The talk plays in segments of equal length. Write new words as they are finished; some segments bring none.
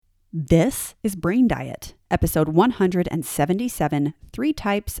This is Brain Diet, episode 177, 3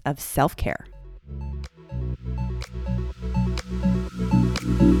 Types of Self-Care.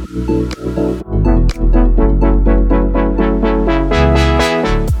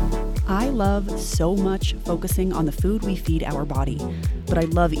 I love so much focusing on the food we feed our body, but I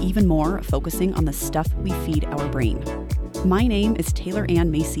love even more focusing on the stuff we feed our brain. My name is Taylor Ann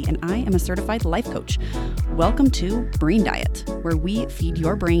Macy, and I am a certified life coach. Welcome to Brain Diet, where we feed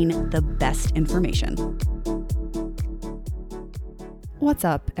your brain the best information. What's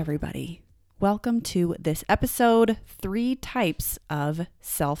up, everybody? Welcome to this episode, 3 Types of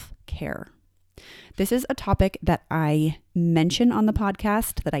Self-Care. This is a topic that I mention on the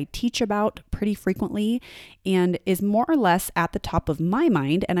podcast, that I teach about pretty frequently, and is more or less at the top of my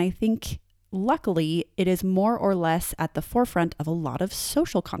mind, and I think luckily, it is more or less at the forefront of a lot of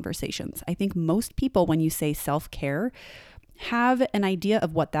social conversations. I think most people, when you say self-care, have an idea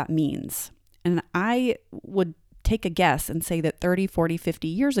of what that means. And I would take a guess and say that 30, 40, 50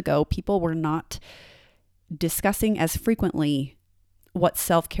 years ago, people were not discussing as frequently what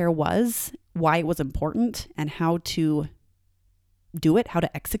self-care was, why it was important, and how to do it, how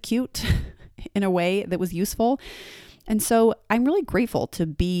to execute in a way that was useful. And so I'm really grateful to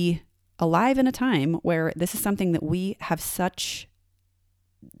be alive in a time where this is something that we have such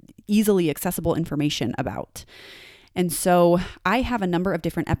easily accessible information about. And so I have a number of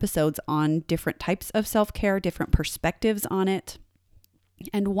different episodes on different types of self-care, different perspectives on it.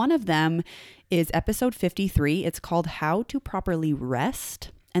 And one of them is episode 53. It's called How to Properly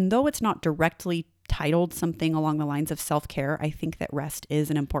Rest. And though it's not directly titled something along the lines of self-care, I think that rest is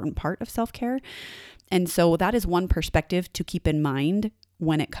an important part of self-care. And so that is one perspective to keep in mind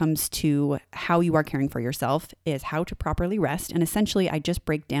when it comes to how you are caring for yourself, is how to properly rest. And essentially, I just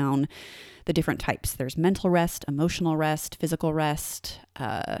break down the different types. There's mental rest, emotional rest, physical rest,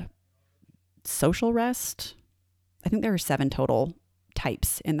 social rest. I think there are 7 total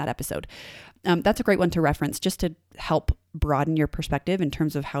types in that episode. That's a great one to reference just to help broaden your perspective in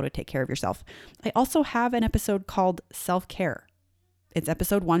terms of how to take care of yourself. I also have an episode called Self-Care. It's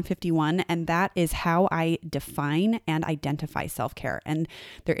episode 151, and that is how I define and identify self-care. And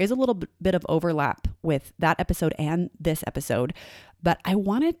there is a little bit of overlap with that episode and this episode, but I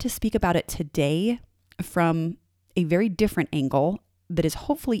wanted to speak about it today from a very different angle that is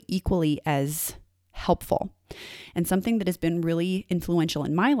hopefully equally as helpful. And something that has been really influential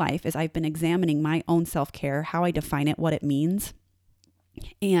in my life is I've been examining my own self-care, how I define it, what it means.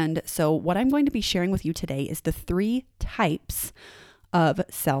 And so what I'm going to be sharing with you today is the 3 types of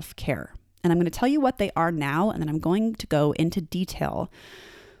self-care. And I'm going to tell you what they are now, and then I'm going to go into detail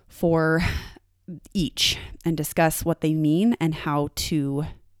for each and discuss what they mean and how to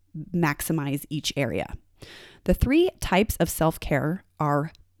maximize each area. The 3 types of self-care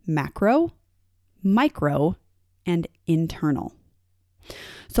are macro, micro, and internal.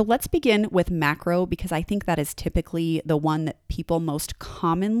 So let's begin with macro, because I think that is typically the one that people most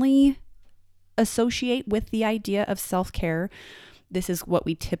commonly associate with the idea of self-care. This is what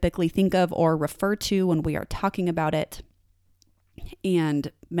we typically think of or refer to when we are talking about it.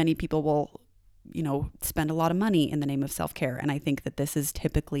 And many people will, spend a lot of money in the name of self-care. And I think that this is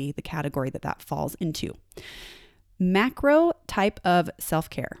typically the category that falls into. Macro type of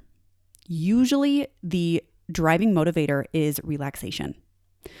self-care. Usually the driving motivator is relaxation.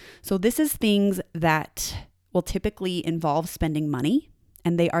 So this is things that will typically involve spending money,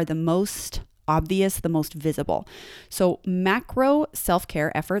 and they are the most obvious, the most visible. So macro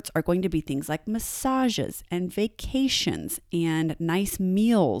self-care efforts are going to be things like massages and vacations and nice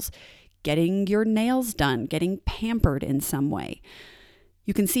meals, getting your nails done, getting pampered in some way.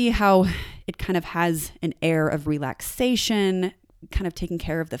 You can see how it kind of has an air of relaxation, kind of taking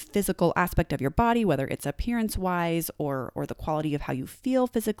care of the physical aspect of your body, whether it's appearance-wise or the quality of how you feel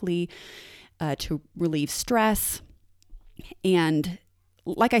physically, to relieve stress. And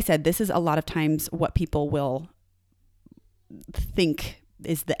like I said, this is a lot of times what people will think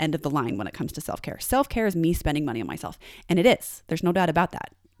is the end of the line when it comes to self-care. Self-care is me spending money on myself. And it is. There's no doubt about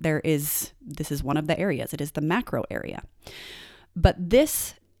that. This is one of the areas. It is the macro area. But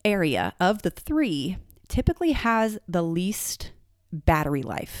this area of the 3 typically has the least battery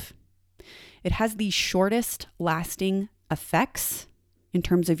life. It has the shortest lasting effects in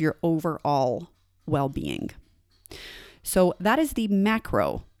terms of your overall well-being. So that is the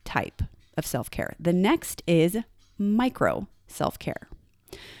macro type of self-care. The next is micro self-care.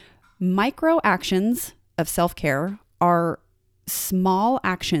 Micro actions of self-care are small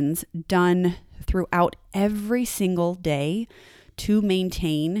actions done throughout every single day to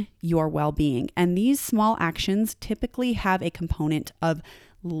maintain your well-being. And these small actions typically have a component of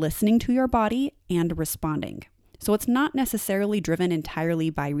listening to your body and responding. So it's not necessarily driven entirely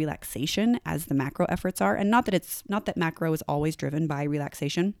by relaxation as the macro efforts are. And not that macro is always driven by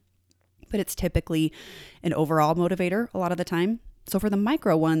relaxation, but it's typically an overall motivator a lot of the time. So for the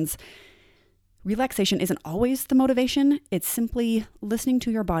micro ones, relaxation isn't always the motivation. It's simply listening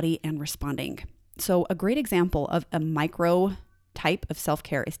to your body and responding. So a great example of a micro type of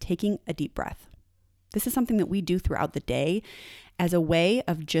self-care is taking a deep breath. This is something that we do throughout the day as a way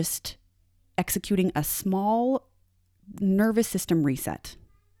of just executing a small nervous system reset.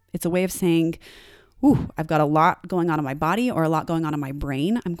 It's a way of saying, ooh, I've got a lot going on in my body or a lot going on in my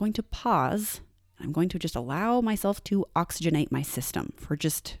brain. I'm going to pause. I'm going to just allow myself to oxygenate my system for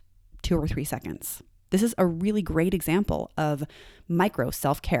just 2 or 3 seconds. This is a really great example of micro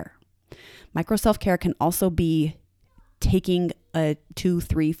self-care. Micro self-care can also be taking a 2,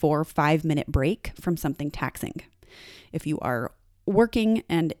 3, 4, 5 minute break from something taxing. If you are working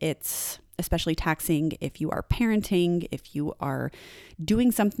and it's especially taxing, if you are parenting, if you are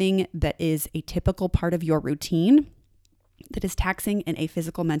doing something that is a typical part of your routine that is taxing in a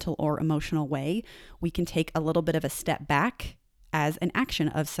physical, mental, or emotional way, we can take a little bit of a step back as an action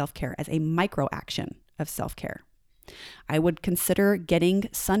of self-care, as a micro action of self-care. I would consider getting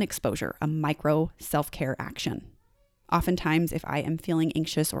sun exposure a micro self-care action. Oftentimes, if I am feeling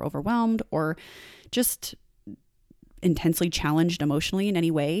anxious or overwhelmed or just intensely challenged emotionally in any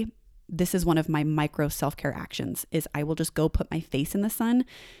way, this is one of my micro self-care actions, is I will just go put my face in the sun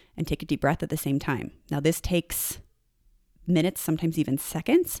and take a deep breath at the same time. Now, this takes minutes, sometimes even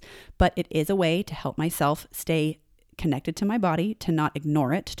seconds, but it is a way to help myself stay connected to my body, to not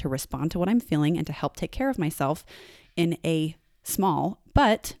ignore it, to respond to what I'm feeling, and to help take care of myself in a small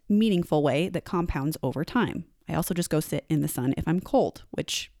but meaningful way that compounds over time. I also just go sit in the sun if I'm cold,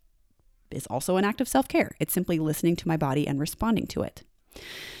 which is also an act of self-care. It's simply listening to my body and responding to it.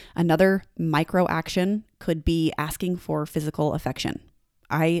 Another micro action could be asking for physical affection.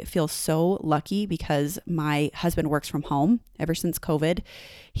 I feel so lucky because my husband works from home ever since COVID.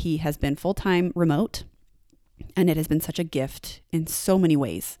 He has been full-time remote, and it has been such a gift in so many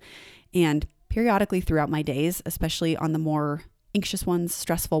ways. And periodically throughout my days, especially on the more anxious ones,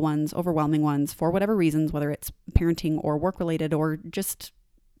 stressful ones, overwhelming ones, for whatever reasons, whether it's parenting or work related or just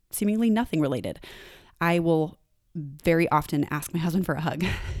seemingly nothing related, I will very often ask my husband for a hug.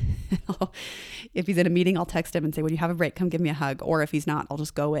 If he's in a meeting, I'll text him and say, when you have a break, come give me a hug. Or if he's not, I'll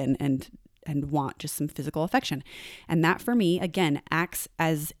just go in and want just some physical affection. And that for me, again, acts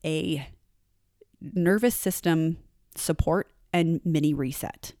as a nervous system support and mini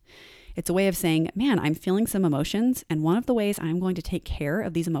reset. It's a way of saying, man, I'm feeling some emotions, and one of the ways I'm going to take care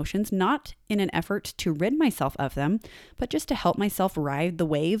of these emotions, not in an effort to rid myself of them, but just to help myself ride the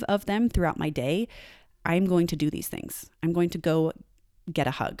wave of them throughout my day, I'm going to do these things. I'm going to go get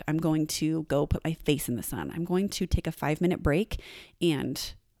a hug. I'm going to go put my face in the sun. I'm going to take a 5-minute break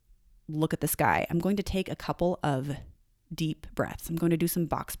and look at the sky. I'm going to take a couple of deep breaths. I'm going to do some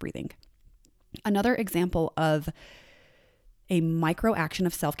box breathing. Another example of a micro action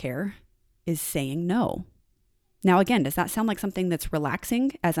of self-care is saying no. Now, again, does that sound like something that's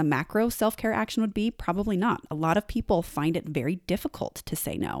relaxing as a macro self-care action would be? Probably not. A lot of people find it very difficult to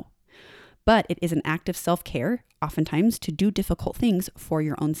say no. But it is an act of self-care, oftentimes, to do difficult things for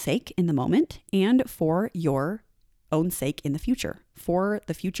your own sake in the moment and for your own sake in the future, for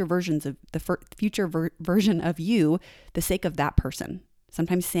the future versions of version of you, the sake of that person.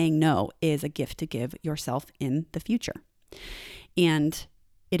 Sometimes saying no is a gift to give yourself in the future. And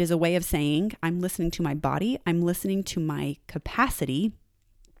it is a way of saying, I'm listening to my body, I'm listening to my capacity,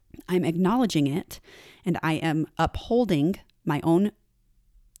 I'm acknowledging it, and I am upholding my own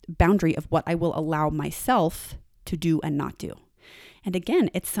boundary of what I will allow myself to do and not do. And again,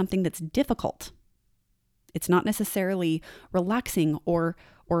 it's something that's difficult. It's not necessarily relaxing or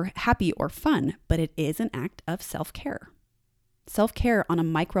happy or fun, but it is an act of self-care. Self-care on a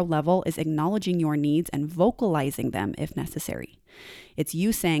micro level is acknowledging your needs and vocalizing them if necessary. It's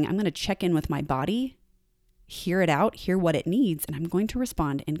you saying, I'm going to check in with my body, hear it out, hear what it needs, and I'm going to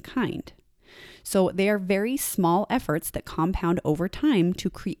respond in kind. So they are very small efforts that compound over time to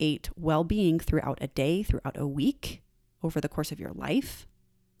create well-being throughout a day, throughout a week, over the course of your life.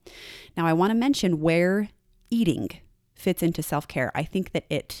 Now, I want to mention where eating fits into self-care. I think that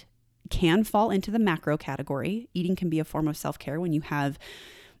it can fall into the macro category. Eating can be a form of self-care when you have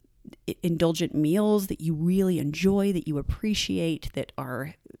indulgent meals that you really enjoy, that you appreciate, that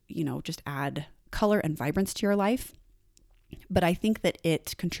are, just add color and vibrance to your life. But I think that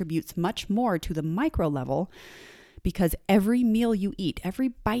it contributes much more to the micro level because every meal you eat, every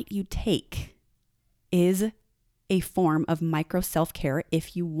bite you take is a form of micro self-care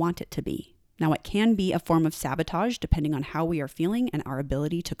if you want it to be. Now, it can be a form of sabotage depending on how we are feeling and our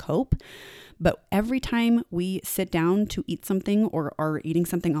ability to cope. But every time we sit down to eat something or are eating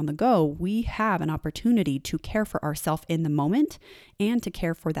something on the go, we have an opportunity to care for ourselves in the moment and to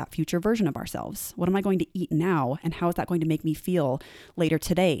care for that future version of ourselves. What am I going to eat now? And how is that going to make me feel later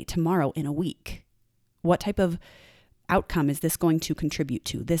today, tomorrow, in a week? What type of outcome is this going to contribute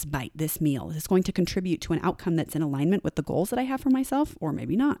to? This bite, this meal, is this going to contribute to an outcome that's in alignment with the goals that I have for myself, or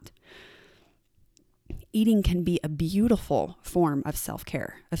maybe not? Eating can be a beautiful form of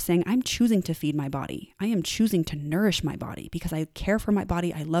self-care, of saying, I'm choosing to feed my body. I am choosing to nourish my body because I care for my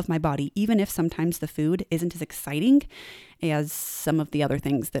body. I love my body, even if sometimes the food isn't as exciting as some of the other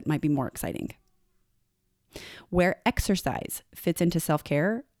things that might be more exciting. Where exercise fits into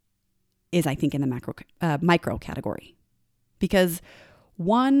self-care is, I think, in the micro category, because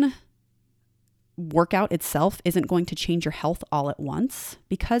one workout itself isn't going to change your health all at once.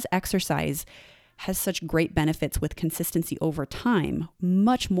 Because exercise has such great benefits with consistency over time,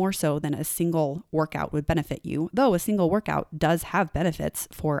 much more so than a single workout would benefit you, though a single workout does have benefits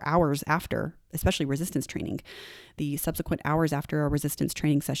for hours after, especially resistance training. The subsequent hours after a resistance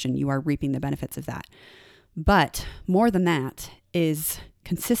training session, you are reaping the benefits of that. But more than that is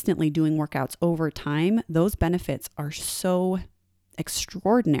consistently doing workouts over time. Those benefits are so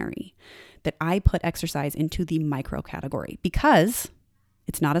extraordinary that I put exercise into the micro category because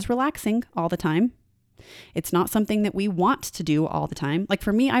it's not as relaxing all the time. It's not something that we want to do all the time. Like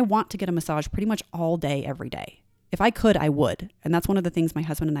for me, I want to get a massage pretty much all day, every day. If I could, I would. And that's one of the things my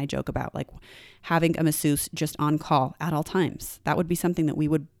husband and I joke about, like having a masseuse just on call at all times. That would be something that we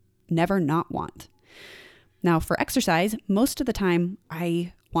would never not want. Now for exercise, most of the time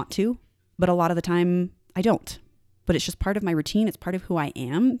I want to, but a lot of the time I don't. But it's just part of my routine. It's part of who I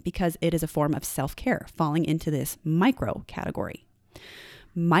am because it is a form of self-care falling into this micro category.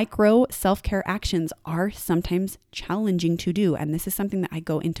 Micro self-care actions are sometimes challenging to do. And this is something that I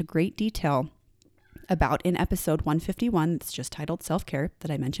go into great detail about in episode 151. It's just titled Self-Care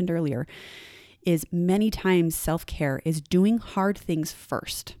that I mentioned earlier. Is many times self-care is doing hard things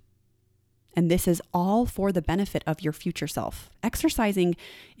first. And this is all for the benefit of your future self. Exercising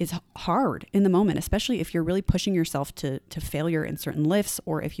is hard in the moment, especially if you're really pushing yourself to failure in certain lifts,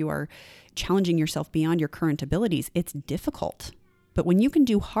 or if you are challenging yourself beyond your current abilities. It's difficult. But when you can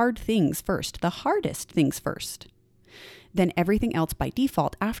do hard things first, the hardest things first, then everything else by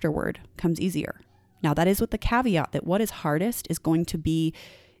default afterward comes easier. Now that is with the caveat that what is hardest is going to be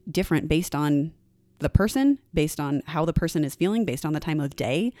different based on the person, based on how the person is feeling, based on the time of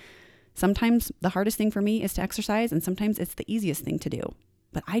day. Sometimes the hardest thing for me is to exercise, and sometimes it's the easiest thing to do.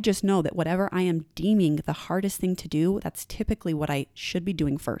 But I just know that whatever I am deeming the hardest thing to do, that's typically what I should be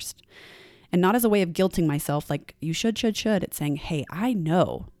doing first. And not as a way of guilting myself, like you should. It's saying, hey, I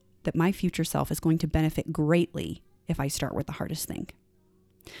know that my future self is going to benefit greatly if I start with the hardest thing.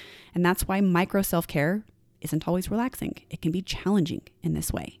 And that's why micro self-care isn't always relaxing. It can be challenging in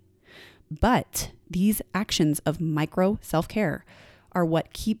this way. But these actions of micro self-care are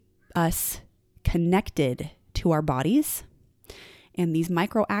what keep us connected to our bodies. And these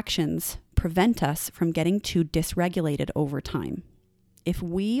micro actions prevent us from getting too dysregulated over time. If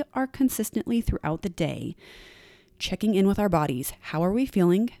we are consistently throughout the day checking in with our bodies, how are we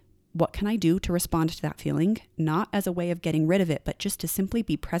feeling? What can I do to respond to that feeling? Not as a way of getting rid of it, but just to simply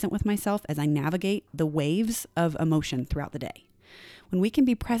be present with myself as I navigate the waves of emotion throughout the day. When we can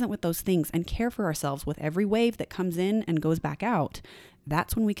be present with those things and care for ourselves with every wave that comes in and goes back out,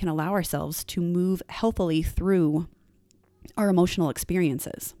 that's when we can allow ourselves to move healthily through our emotional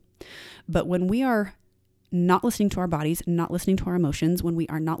experiences. But when we are not listening to our bodies, not listening to our emotions, when we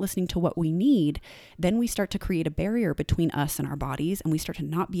are not listening to what we need, then we start to create a barrier between us and our bodies, and we start to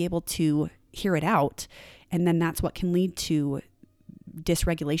not be able to hear it out. And then that's what can lead to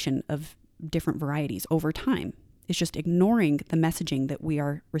dysregulation of different varieties over time. It's just ignoring the messaging that we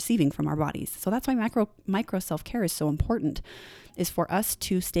are receiving from our bodies. So that's why micro self-care is so important, is for us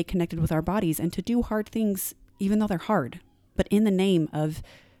to stay connected with our bodies and to do hard things, even though they're hard, but in the name of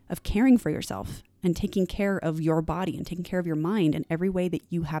caring for yourself and taking care of your body and taking care of your mind in every way that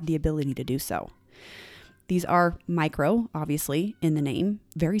you have the ability to do so. These are micro, obviously, in the name,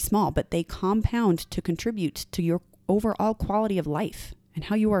 very small, but they compound to contribute to your overall quality of life and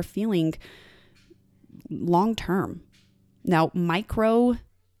how you are feeling long term. Now, micro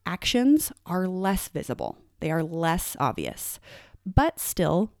actions are less visible. They are less obvious, but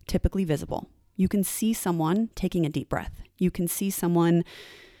still typically visible. You can see someone taking a deep breath. You can see someone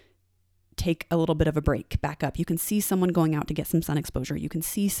take a little bit of a break, back up. You can see someone going out to get some sun exposure. You can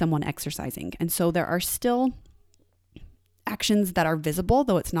see someone exercising. And so there are still actions that are visible,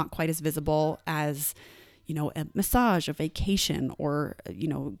 though it's not quite as visible as, a massage, a vacation, or,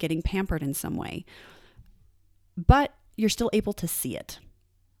 getting pampered in some way. But you're still able to see it.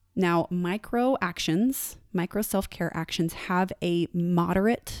 Now, micro self-care actions have a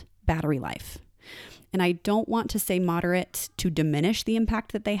moderate battery life. And I don't want to say moderate to diminish the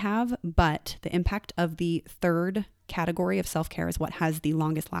impact that they have, but the impact of the third category of self-care is what has the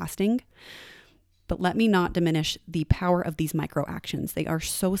longest lasting. But let me not diminish the power of these micro actions. They are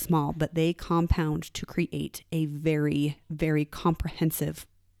so small, but they compound to create a very, very comprehensive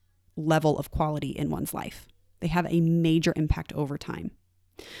level of quality in one's life. They have a major impact over time.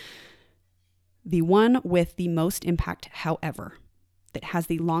 The one with the most impact, however, that has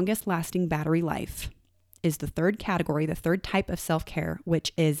the longest lasting battery life is the third category, the third type of self-care,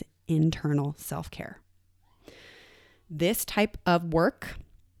 which is internal self-care. This type of work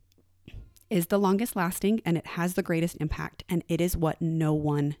is the longest lasting and it has the greatest impact, and it is what no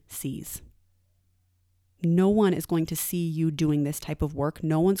one sees. No one is going to see you doing this type of work.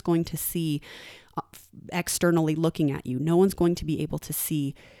 No one's going to see externally looking at you. No one's going to be able to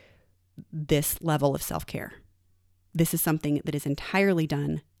see this level of self-care. This is something that is entirely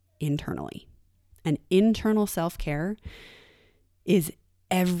done internally. And internal self-care is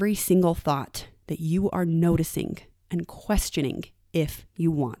every single thought that you are noticing and questioning if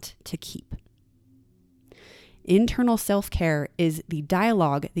you want to keep. Internal self-care is the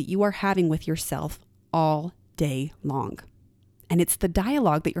dialogue that you are having with yourself all day long. And it's the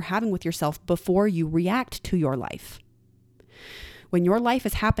dialogue that you're having with yourself before you react to your life. When your life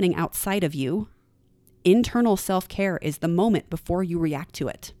is happening outside of you, internal self-care is the moment before you react to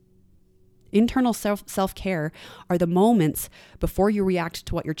it. Internal self-care are the moments before you react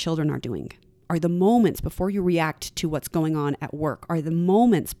to what your children are doing, are the moments before you react to what's going on at work, are the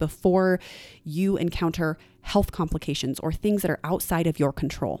moments before you encounter health complications or things that are outside of your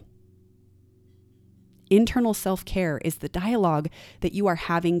control. Internal self-care is the dialogue that you are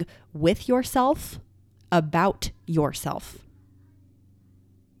having with yourself about yourself.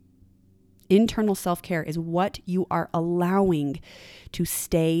 Internal self-care is what you are allowing to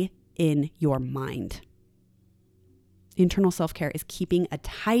stay in your mind. Internal self-care is keeping a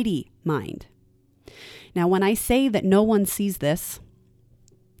tidy mind. Now, when I say that no one sees this,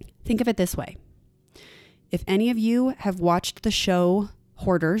 think of it this way. If any of you have watched the show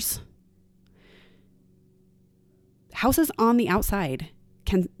Hoarders, houses on the outside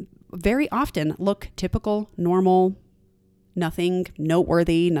can very often look typical, normal, nothing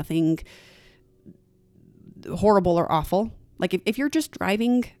noteworthy, nothing horrible or awful. Like if you're just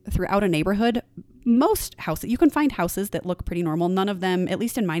driving throughout a neighborhood, most houses, you can find houses that look pretty normal. None of them, at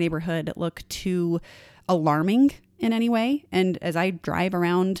least in my neighborhood, look too alarming in any way. And as I drive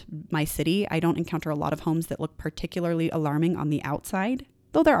around my city, I don't encounter a lot of homes that look particularly alarming on the outside,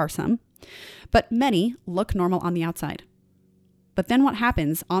 though there are some. But many look normal on the outside. But then what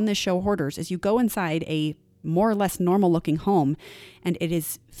happens on this show Hoarders is you go inside a more or less normal looking home and it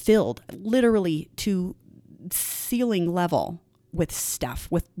is filled literally to ceiling level with stuff,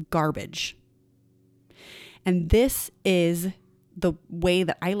 with garbage. And this is the way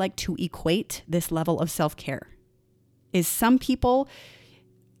that I like to equate this level of self-care. Is some people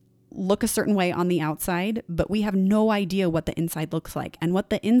look a certain way on the outside, but we have no idea what the inside looks like. And what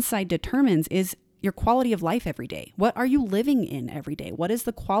the inside determines is your quality of life every day. What are you living in every day? What is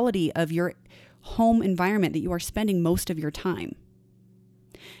the quality of your home environment that you are spending most of your time?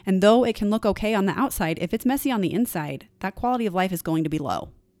 And though it can look okay on the outside, if it's messy on the inside, that quality of life is going to be low.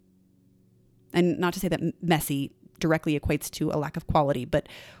 And not to say that messy directly equates to a lack of quality, but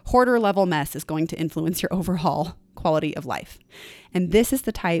hoarder level mess is going to influence your overall quality of life. And this is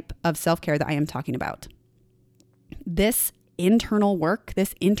the type of self-care that I am talking about. This internal work,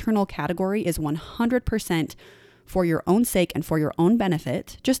 this internal category is 100% for your own sake and for your own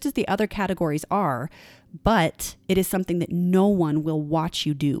benefit, just as the other categories are, but it is something that no one will watch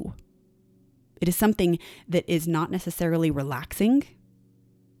you do. It is something that is not necessarily relaxing,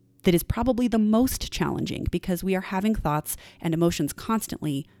 that is probably the most challenging because we are having thoughts and emotions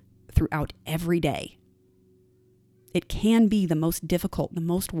constantly throughout every day. It can be the most difficult, the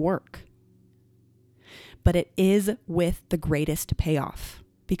most work, but it is with the greatest payoff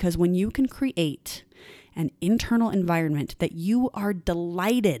because when you can create an internal environment that you are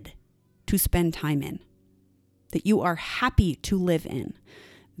delighted to spend time in, that you are happy to live in,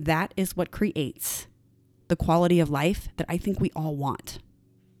 that is what creates the quality of life that I think we all want.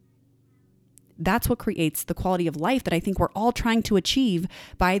 That's what creates the quality of life that I think we're all trying to achieve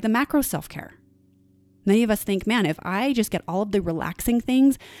by the macro self-care. Many of us think, man, if I just get all of the relaxing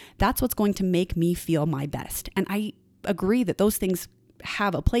things, that's what's going to make me feel my best. And I agree that those things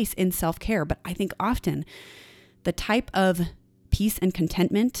have a place in self-care, but I think often the type of peace and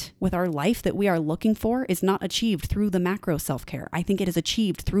contentment with our life that we are looking for is not achieved through the macro self-care. I think it is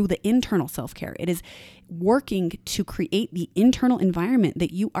achieved through the internal self-care. It is working to create the internal environment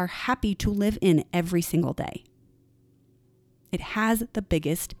that you are happy to live in every single day. It has the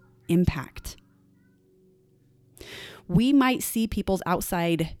biggest impact. We might see people's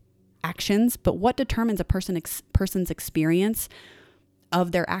outside actions, but what determines a person's experience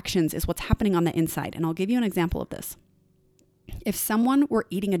of their actions is what's happening on the inside. And I'll give you an example of this. If someone were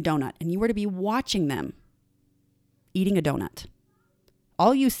eating a donut and you were to be watching them eating a donut,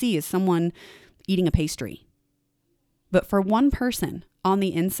 all you see is someone eating a pastry. But for one person on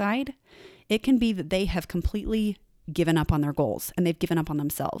the inside, it can be that they have completely given up on their goals and they've given up on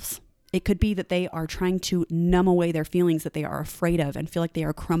themselves. It could be that they are trying to numb away their feelings that they are afraid of and feel like they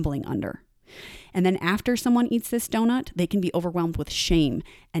are crumbling under. And then after someone eats this donut, they can be overwhelmed with shame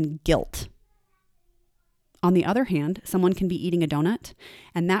and guilt. On the other hand, someone can be eating a donut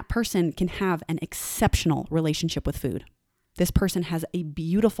and that person can have an exceptional relationship with food. This person has a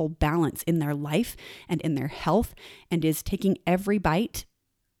beautiful balance in their life and in their health and is taking every bite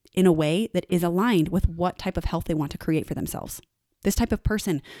in a way that is aligned with what type of health they want to create for themselves. This type of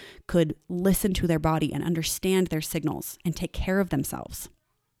person could listen to their body and understand their signals and take care of themselves.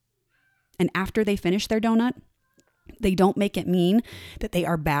 And after they finish their donut, they don't make it mean that they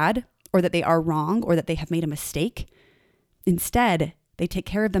are bad or that they are wrong or that they have made a mistake. Instead, they take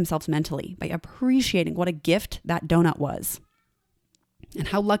care of themselves mentally by appreciating what a gift that donut was and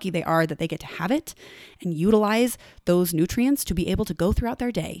how lucky they are that they get to have it and utilize those nutrients to be able to go throughout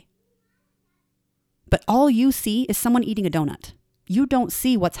their day. But all you see is someone eating a donut. You don't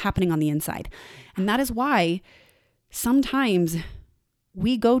see what's happening on the inside. And that is why sometimes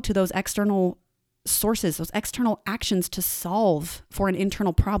we go to those external sources, those external actions to solve for an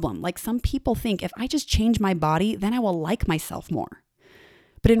internal problem. Like some people think if I just change my body, then I will like myself more.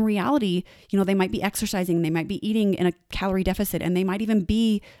 But in reality, they might be exercising, they might be eating in a calorie deficit, and they might even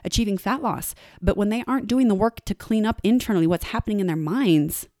be achieving fat loss. But when they aren't doing the work to clean up internally what's happening in their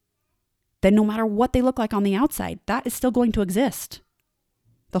minds, then no matter what they look like on the outside, that is still going to exist.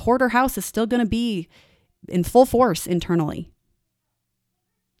 The hoarder house is still going to be in full force internally.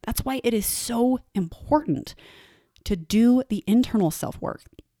 That's why it is so important to do the internal self-work.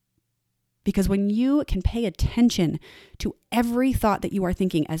 Because when you can pay attention to every thought that you are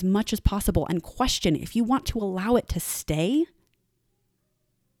thinking as much as possible and question if you want to allow it to stay,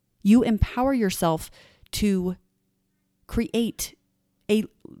 you empower yourself to create an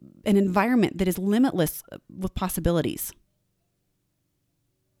environment that is limitless with possibilities.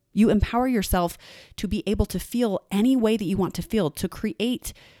 You empower yourself to be able to feel any way that you want to feel, to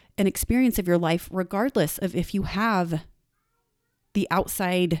create an experience of your life, regardless of if you have the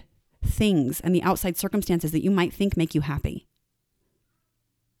outside things and the outside circumstances that you might think make you happy.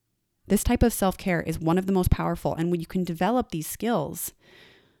 This type of self-care is one of the most powerful. And when you can develop these skills,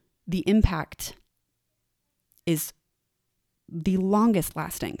 the impact is the longest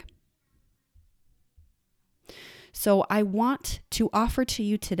lasting. So I want to offer to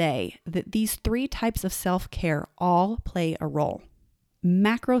you today that these 3 types of self-care all play a role.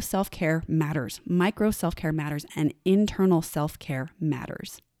 Macro self-care matters, micro self-care matters, and internal self-care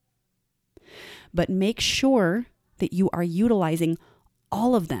matters. But make sure that you are utilizing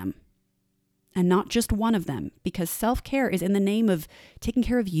all of them and not just one of them, because self-care is in the name of taking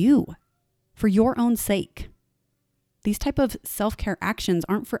care of you for your own sake. These type of self-care actions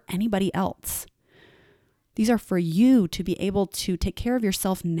aren't for anybody else. These are for you to be able to take care of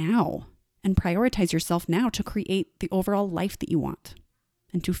yourself now and prioritize yourself now to create the overall life that you want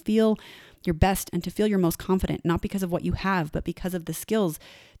and to feel your best and to feel your most confident, not because of what you have, but because of the skills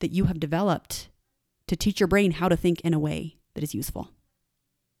that you have developed to teach your brain how to think in a way that is useful.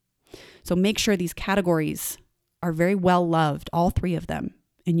 So make sure these categories are very well loved, all 3 of them,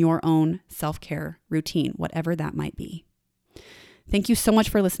 in your own self-care routine, whatever that might be. Thank you so much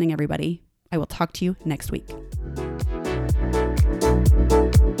for listening, everybody. I will talk to you next week.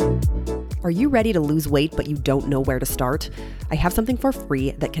 Are you ready to lose weight but you don't know where to start? I have something for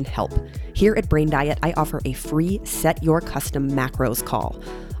free that can help. Here at Brain Diet, I offer a free Set Your Custom Macros call.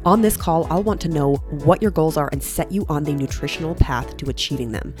 On this call, I'll want to know what your goals are and set you on the nutritional path to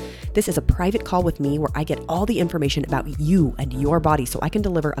achieving them. This is a private call with me where I get all the information about you and your body so I can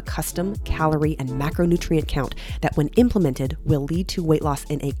deliver a custom calorie and macronutrient count that when implemented will lead to weight loss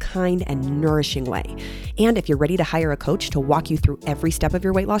in a kind and nourishing way. And if you're ready to hire a coach to walk you through every step of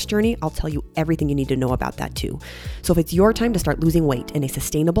your weight loss journey, I'll tell you everything you need to know about that too. So if it's your time to start losing weight in a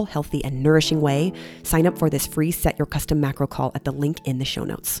sustainable, healthy, and nourishing way, sign up for this free Set Your Custom Macro call at the link in the show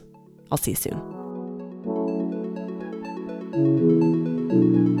notes. I'll see you soon.